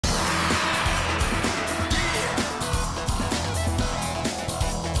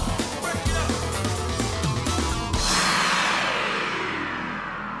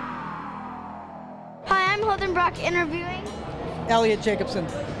Brock interviewing Elliot Jacobson.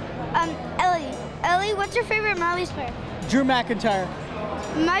 Ellie, what's your favorite Marlies player? Drew McIntyre.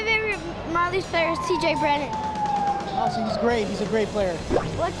 My favorite Marlies player is TJ Brennan. Awesome, he's great. He's a great player.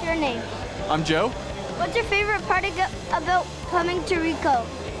 What's your name? I'm Joe. What's your favorite part about coming to Rico?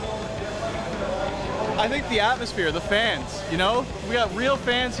 I think the atmosphere, the fans, you know? We got real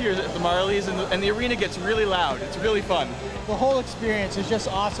fans here at the Marlies, and the arena gets really loud. It's really fun. The whole experience is just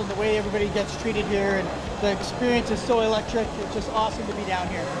awesome. The way everybody gets treated here, and the experience is so electric. It's just awesome to be down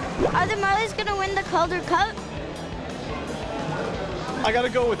here. Are the Marlies going to win the Calder Cup? I gotta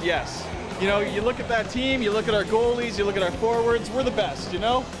go with yes. You know, you look at that team, you look at our goalies, you look at our forwards, we're the best, you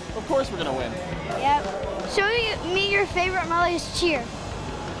know? Of course we're gonna win. Yep. Show me your favorite Marlies cheer.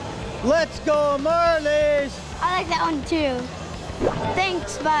 Let's go Marlies! I like that one too.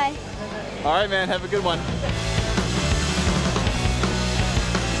 Thanks, bye. All right, man, have a good one.